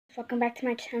Welcome back to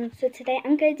my channel. So today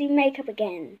I'm going to do makeup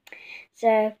again.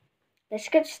 So let's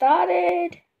get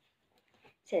started.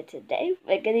 So today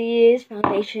we're going to use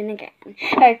foundation again.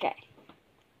 Okay.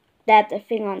 Dab the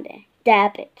thing on there.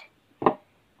 Dab it.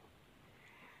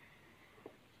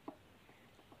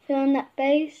 Fill in that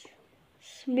base.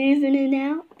 Smoothing it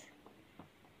out.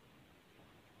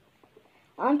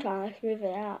 I'm trying to smooth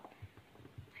it out.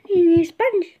 I need a new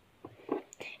sponge.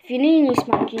 If you need a new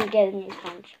sponge, you get a new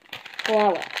sponge.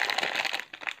 Blow it.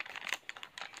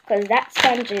 Because that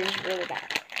sponge is really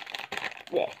bad.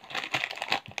 There.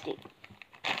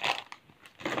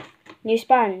 New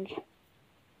sponge.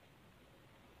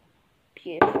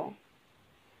 Beautiful.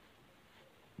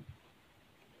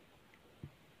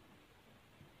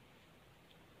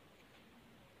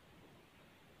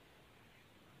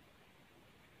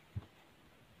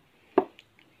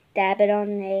 Dab it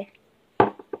on there.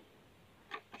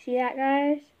 See that,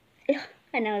 guys?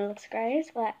 I know it looks gross,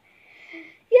 but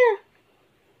yeah.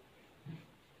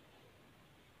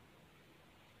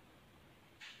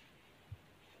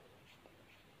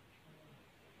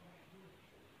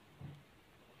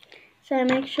 So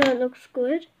make sure it looks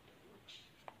good.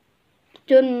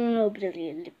 Do a little bit of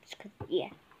your lips, cause yeah.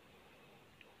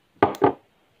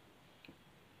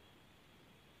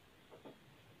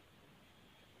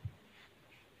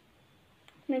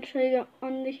 Make sure you go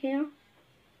under here,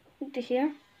 under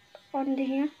here, under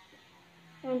here,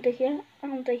 under here,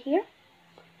 under here.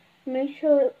 Make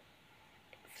sure it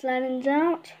flattens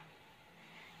out.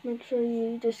 Make sure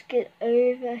you just get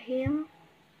over here.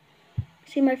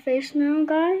 See my face now,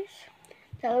 guys?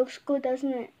 That looks good,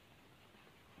 doesn't it?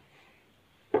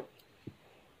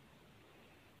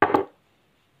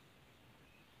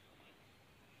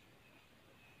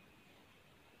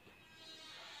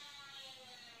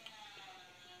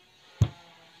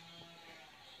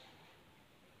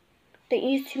 Don't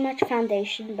use too much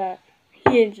foundation, but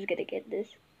you're just gonna get this.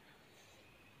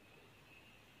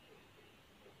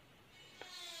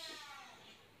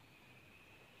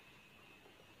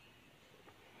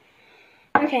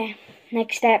 Okay,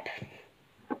 next step.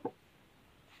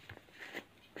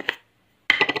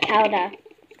 Powder.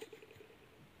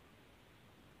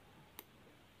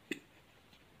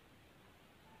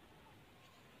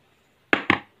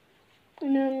 I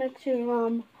know it makes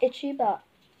you itchy, but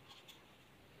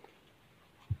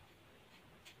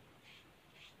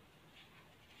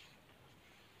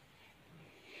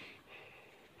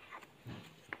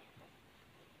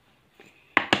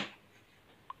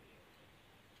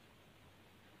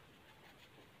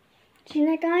see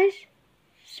that, guys?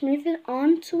 Smooth it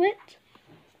onto it.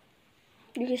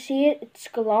 You can see it, it's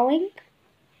glowing.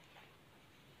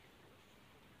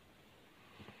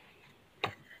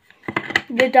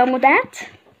 We're done with that.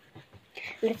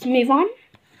 Let's move on.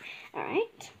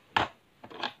 Alright.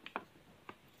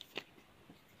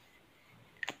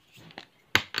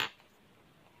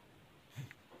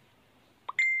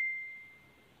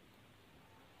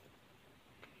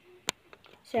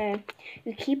 So,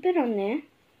 you keep it on there.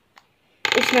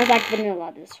 It smells like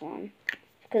vanilla, this one.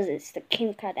 Because it's the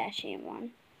Kim Kardashian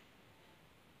one.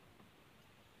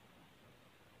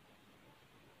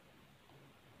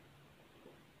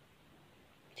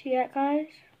 See that, guys?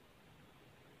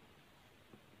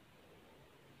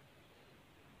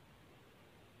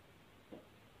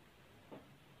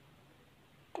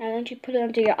 And then you put it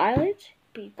under your eyelids.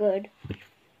 Be good.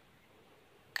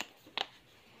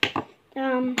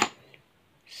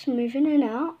 Smoothing it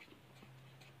out.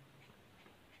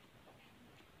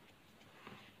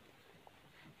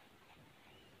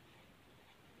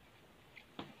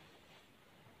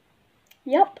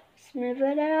 Yep, smooth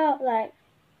it out like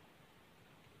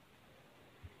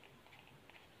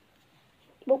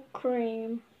whipped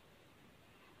cream.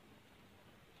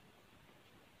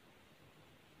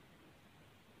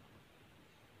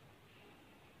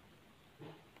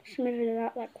 Smooth it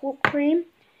out like whipped cream.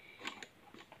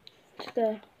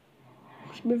 Just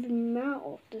smooth them out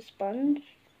with the sponge.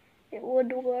 It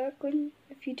would work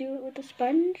if you do it with the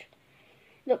sponge.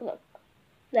 Look, look.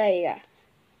 There you go.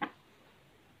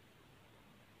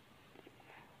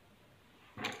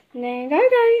 And there you go,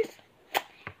 guys.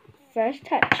 First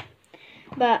touch.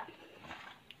 But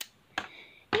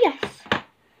yes,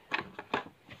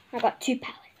 I got 2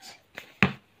 palettes.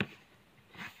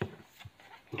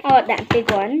 I got that big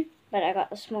one, but I got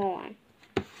the small one.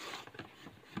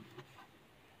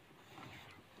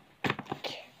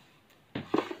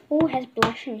 Oh, it has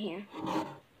blush in here.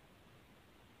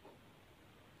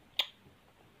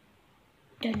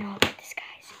 Don't know about this,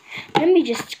 guys. Let me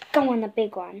just go on the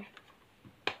big one.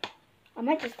 I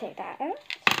might just take that out.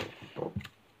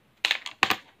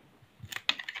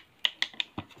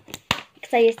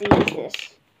 because I used to use this.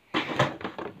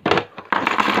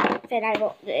 Then I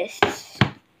got this.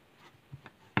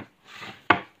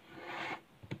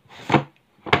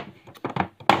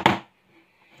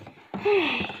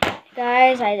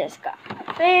 Guys, I just got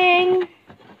a thing.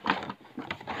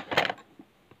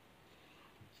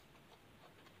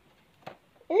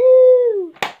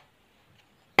 Ooh.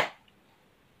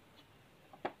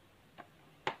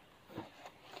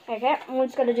 Okay, I'm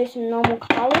just gonna do some normal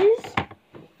colors.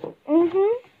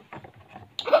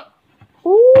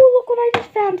 Ooh, look what I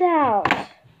just found out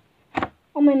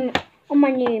on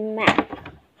my new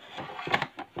map.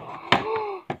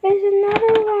 There's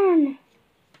another one.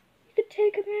 You could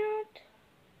take him out.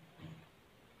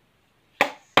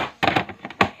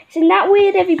 Isn't that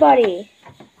weird, everybody?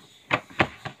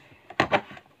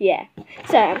 Yeah.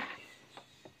 So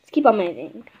let's keep on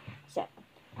moving. So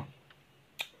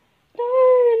no,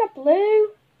 not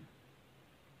blue.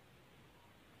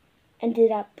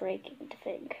 Ended up breaking the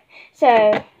thing.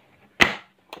 So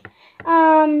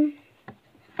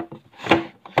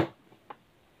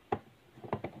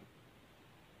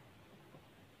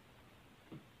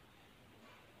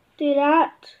do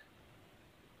that.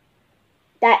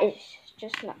 That is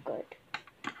just not good.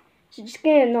 So just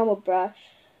get a normal brush.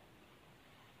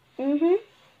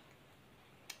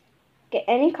 Get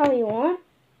any color you want.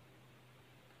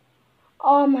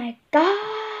 Oh my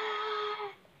god!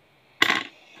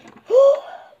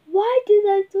 Why did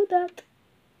I do that?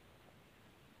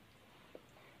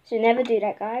 So never do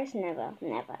that, guys. Never,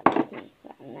 never,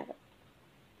 never.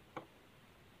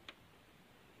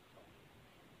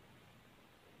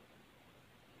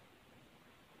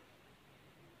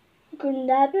 Couldn't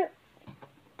dab it.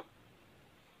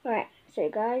 Alright, so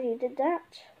guys, you did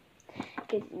that.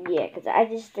 Cause I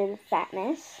just did a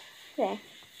fatness. Okay.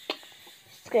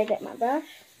 Just gonna get my brush.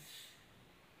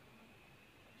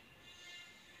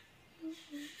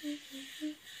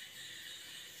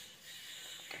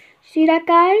 See that,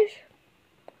 guys?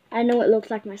 I know it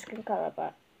looks like my skin color,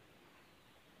 but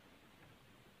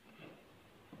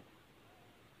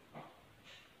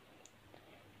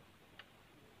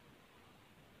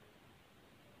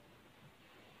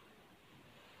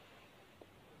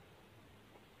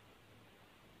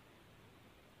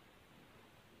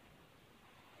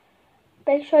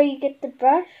make sure you get the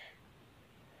brush.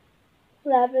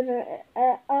 Lavender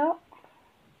out.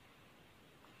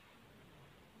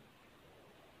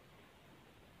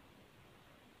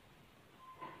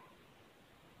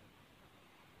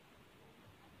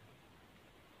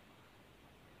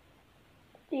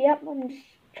 Yep, I'm just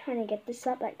trying to get this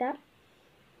up like that.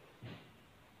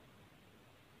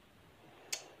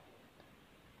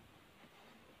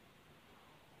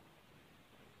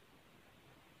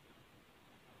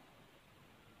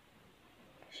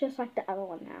 It's just like the other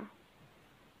one now.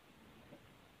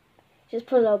 Just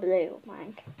put a little blue,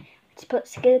 mine. Just put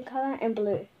skin color and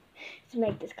blue to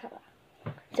make this color.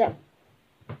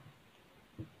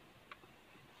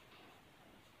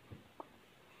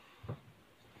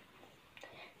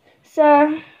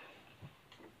 So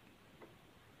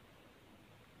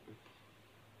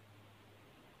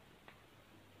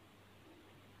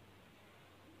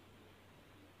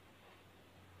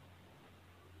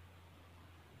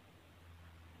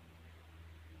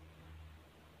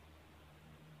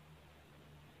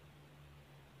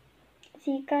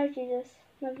see, guys, you just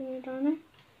rubbing it on it.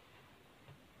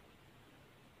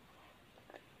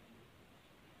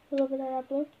 A little bit of that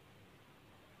blue.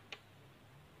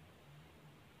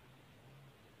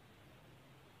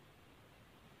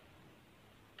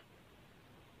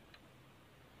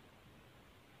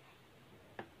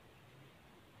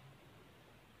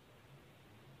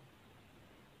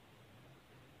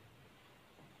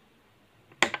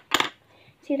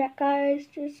 See that, guys?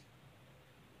 Just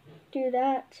do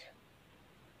that.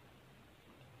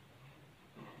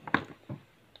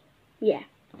 Yeah,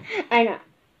 I know.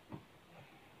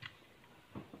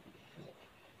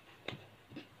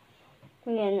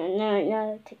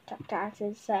 No TikTok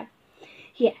dances, so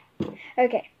yeah.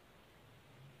 Okay.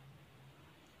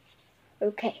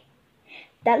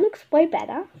 That looks way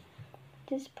better.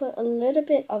 Just put a little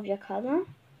bit of your color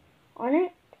on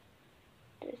it.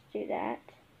 Just do that.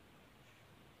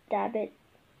 Dab it.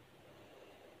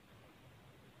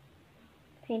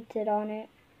 Paint it on it.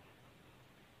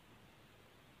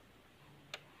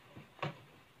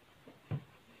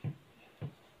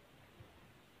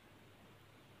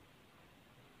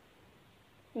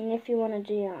 And if you want to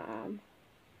do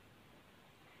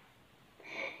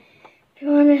if you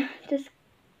want to just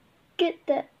get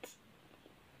that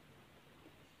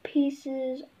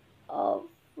pieces of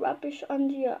rubbish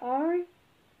under your eye,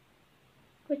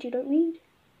 which you don't need,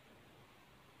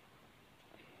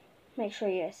 make sure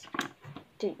you guys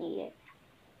don't need it.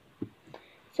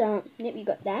 So, yep, you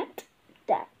got that.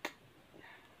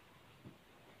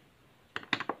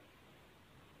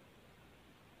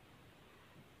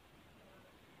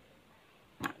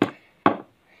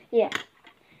 Yeah.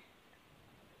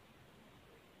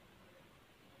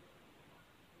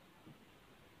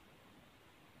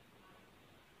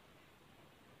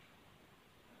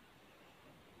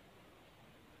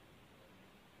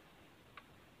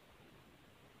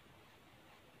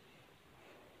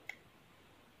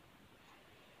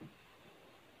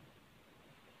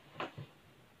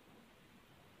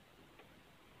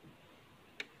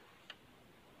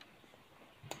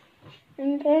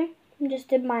 Okay, just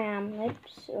did my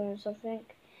lips or something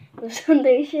with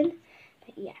foundation,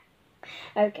 but yeah.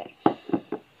 Okay, I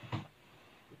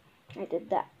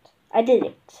did that. I did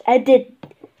it. I did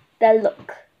the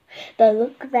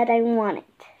look that I wanted,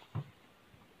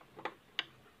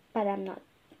 but I'm not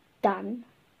done.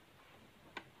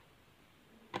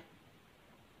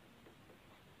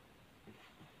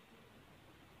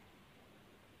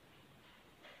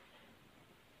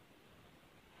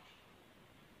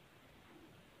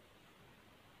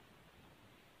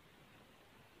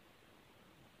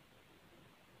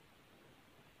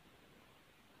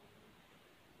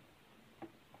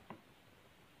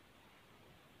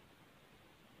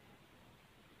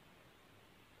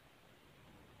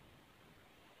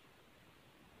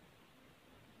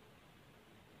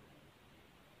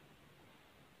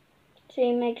 So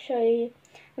you make sure you,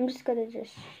 I'm just gonna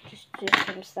just do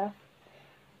some stuff.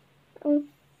 I'm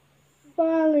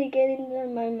finally getting the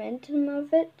momentum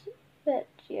of it, but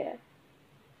yeah.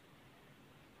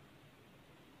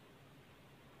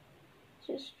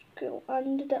 Just go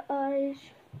under the eyes.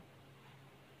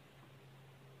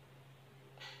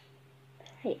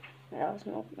 Hey, that was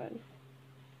not good.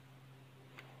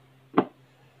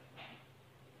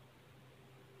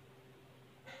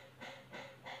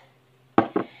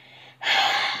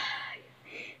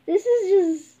 This is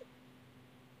just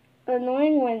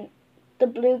annoying when the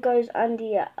blue goes under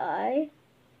your eye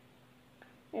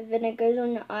and then it goes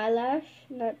on your eyelash.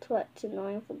 That's what's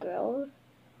annoying for girls.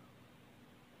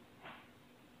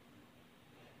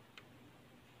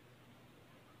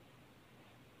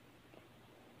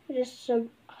 It's just so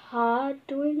hard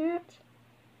doing it.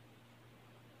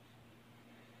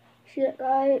 See that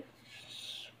guy?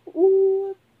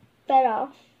 Ooh, better.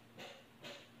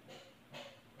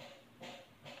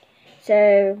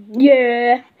 So,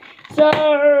 yeah. So,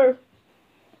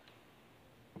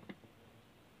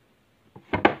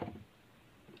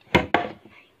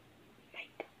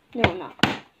 no, I'm not.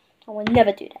 I will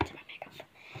never do that to my makeup.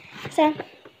 So,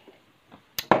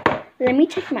 let me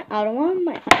take my other one,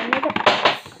 my other makeup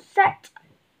set.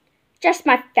 Just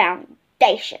my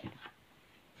foundation.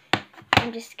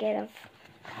 I'm just scared of,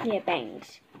 yeah,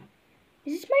 bangs.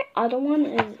 Is this my other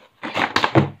one?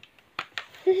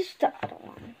 This is the other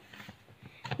one.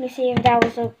 Let me see if that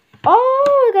was a,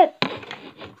 oh, I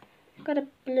got a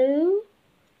blue.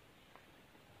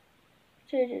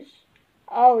 So it is,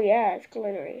 oh yeah, it's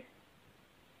glittery.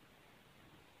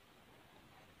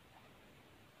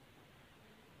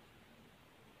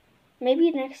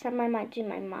 Maybe next time I might do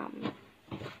my mom.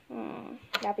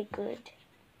 That'd be good.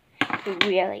 That'd be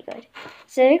really good.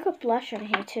 So I got blush on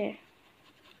here too.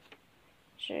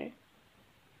 Sure.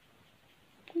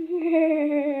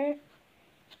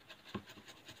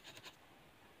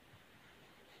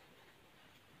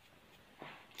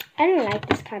 I don't like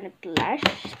this kind of blush,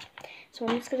 so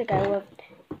I'm just gonna go with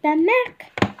the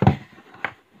MAC.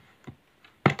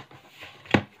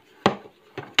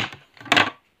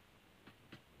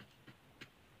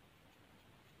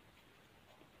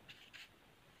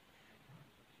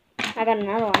 I got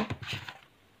another one.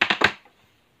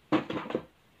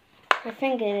 I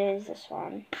think it is this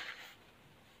one.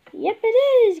 Yep, it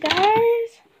is,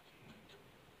 guys.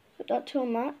 But not too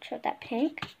much of that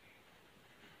pink,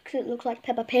 because it looks like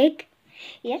Peppa Pig.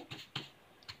 Yep.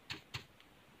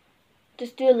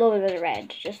 Just do a little bit of red.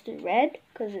 Just do red,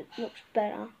 because it looks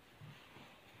better.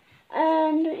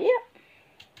 And, yep.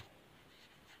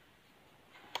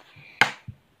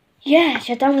 Yes,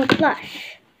 you're done with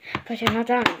blush. But you're not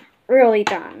done. Really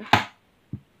done.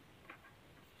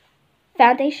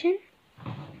 Foundation.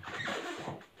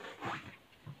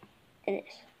 It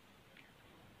is.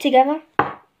 Together?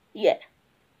 Yeah.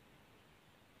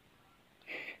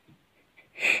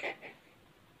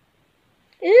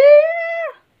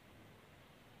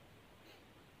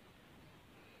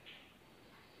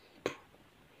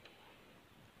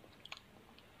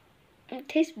 It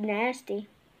tastes nasty.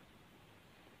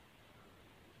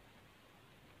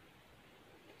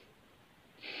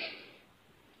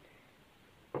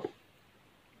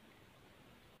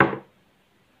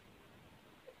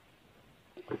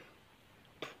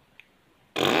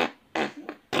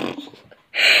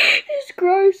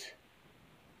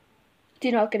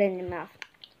 Do not get it in your mouth.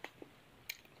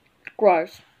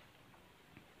 Gross.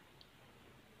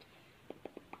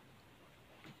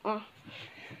 Oh.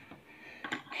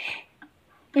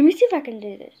 Let me see if I can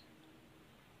do this.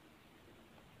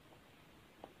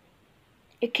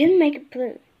 It can make it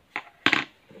blue.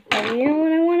 But you know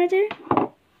what I want to do?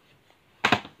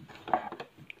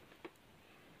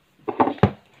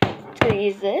 I'm going to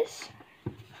use this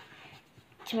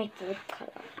to make the lip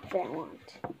color that I want.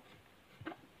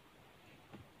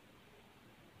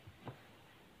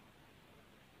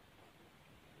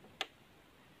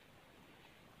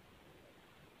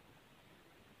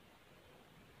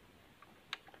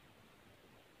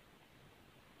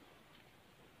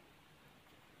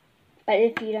 But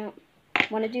if you don't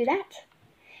want to do that,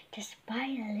 just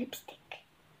buy a lipstick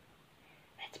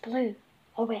that's blue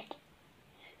or red.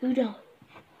 You know.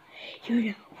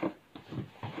 You know.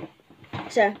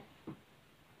 So,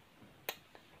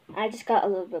 I just got a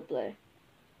little bit blue.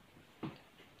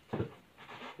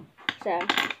 So,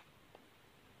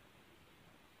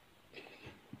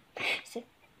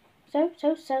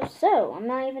 I'm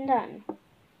not even done.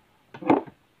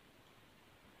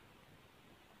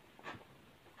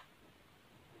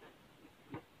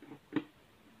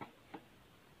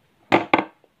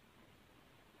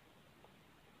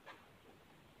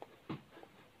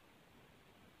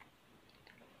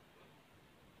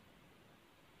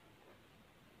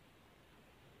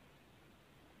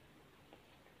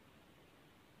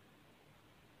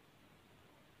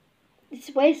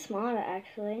 It's way smarter,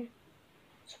 actually.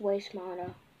 It's way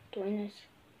smarter doing this.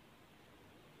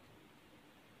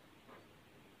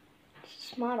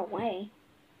 It's a smarter way.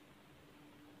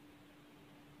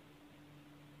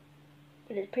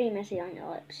 But it's pretty messy on your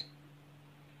lips.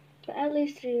 But at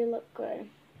least you look good.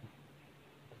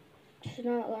 It's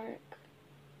not like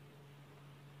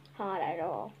hard at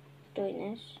all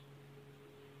doing this.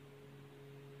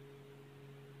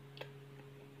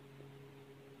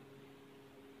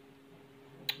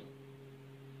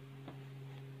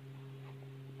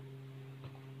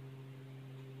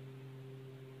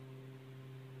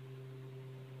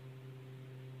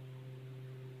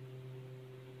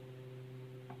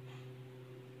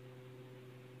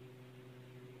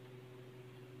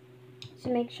 So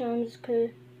make sure I'm just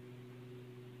good.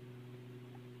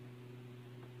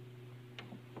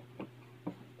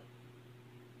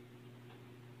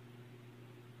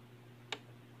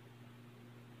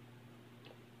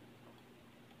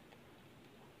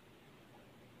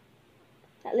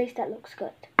 At least that looks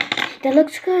good. That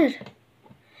looks good.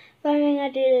 But when I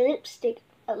do the lipstick,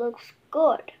 it looks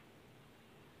good.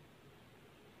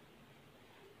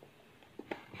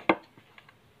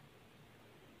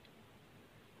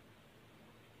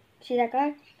 See that,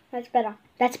 guys? That's better.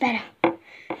 That's better.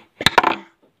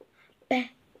 Better.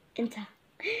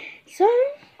 So,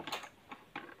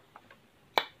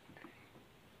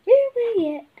 here we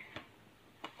get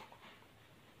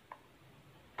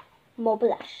more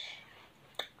blush.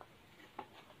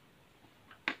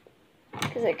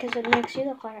 Because it makes you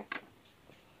look like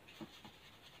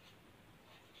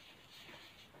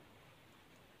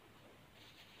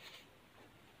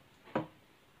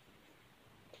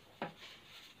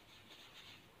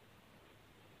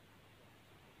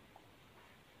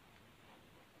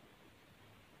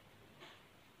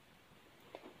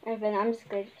and then I'm just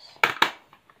going to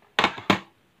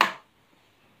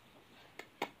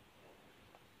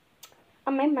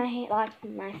I made my hair like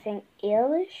my thing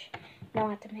eelish. Now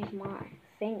I have to make my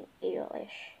thing eelish.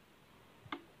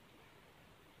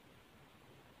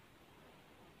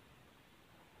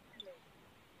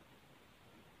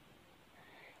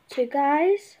 So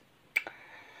guys,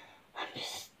 I'm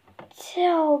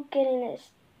still getting this.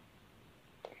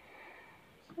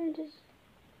 So I'm just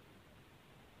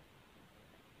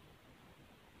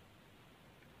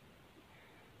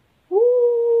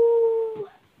woo.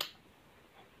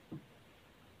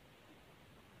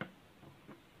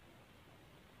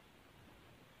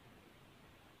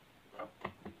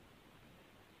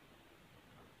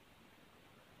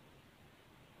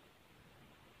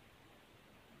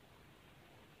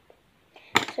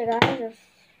 So guys,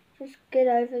 just get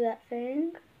over that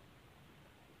thing.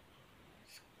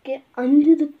 Just get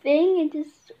under the thing and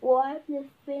just wipe the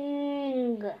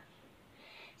thing.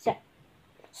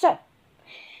 So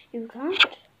you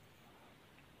can't.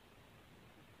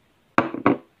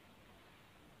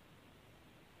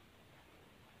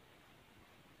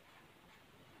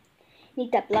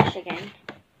 Need that blush again.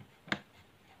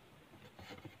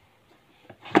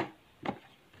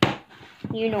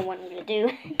 You know what I'm gonna do.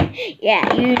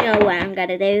 Yeah, you know what I'm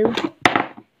gonna do.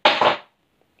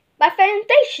 My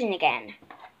foundation again.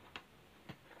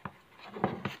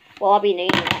 Well, I'll be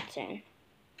needing that soon.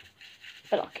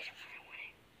 But I'll get it when I want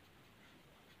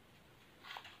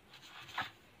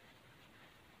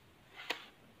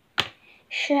it.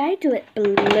 Should I do it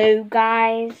blue,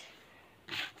 guys?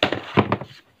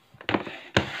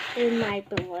 In my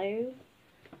blue.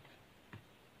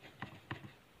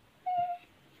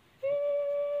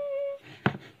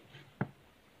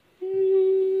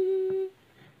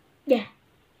 Yeah.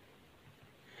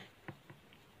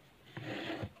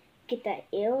 Get that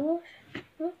ear look.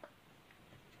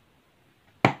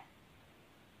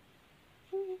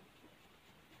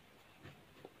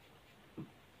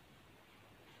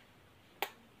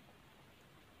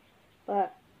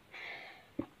 But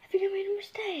I think I made a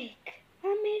mistake. I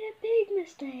made a big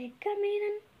mistake.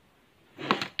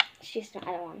 It's just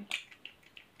another one.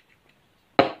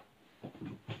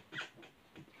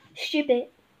 Stupid.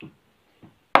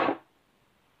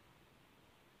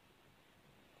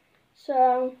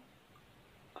 So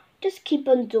just keep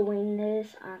on doing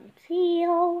this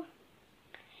until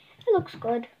it looks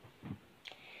good.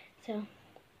 So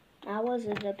I was a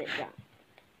little bit wrong.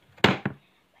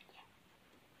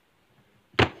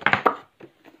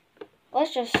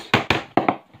 Let's just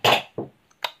another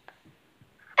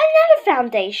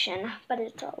foundation, but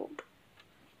it's old.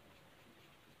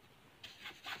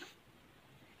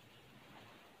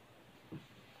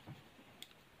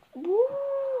 Woo.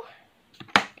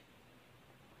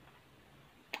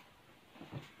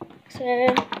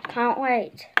 So can't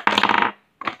wait.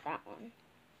 That one.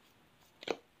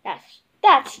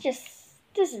 That's just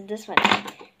this one.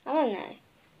 I don't know.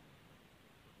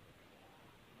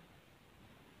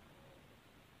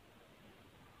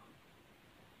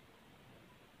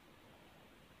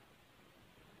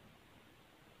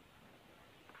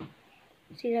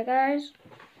 See that, guys?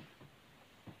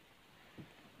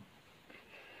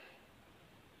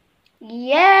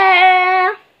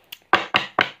 Yeah!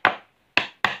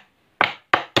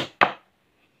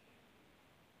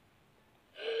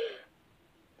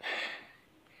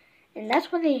 And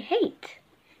that's what they hate.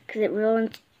 Because it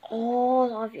ruins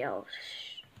all of your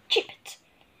stupid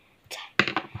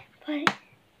time. But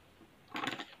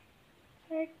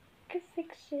I could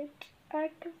fix it. I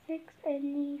could fix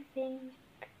anything.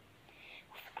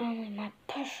 With only my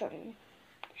passion.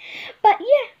 But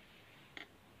yeah.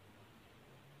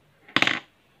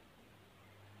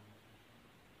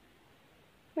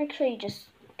 Make sure you just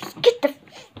get the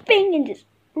thing and just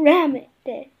ram it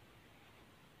there.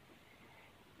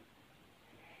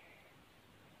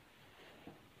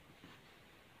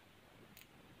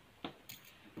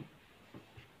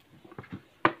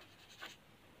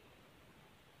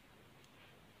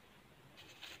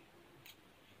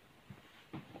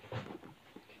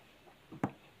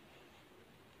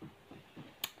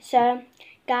 So,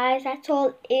 guys, that's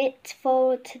all it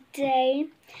for today.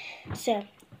 So,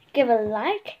 give a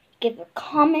like, give a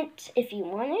comment if you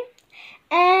want it,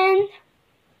 and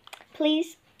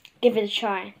please give it a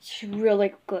try. It's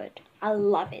really good. I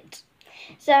love it.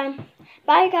 So,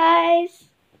 bye, guys.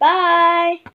 Bye.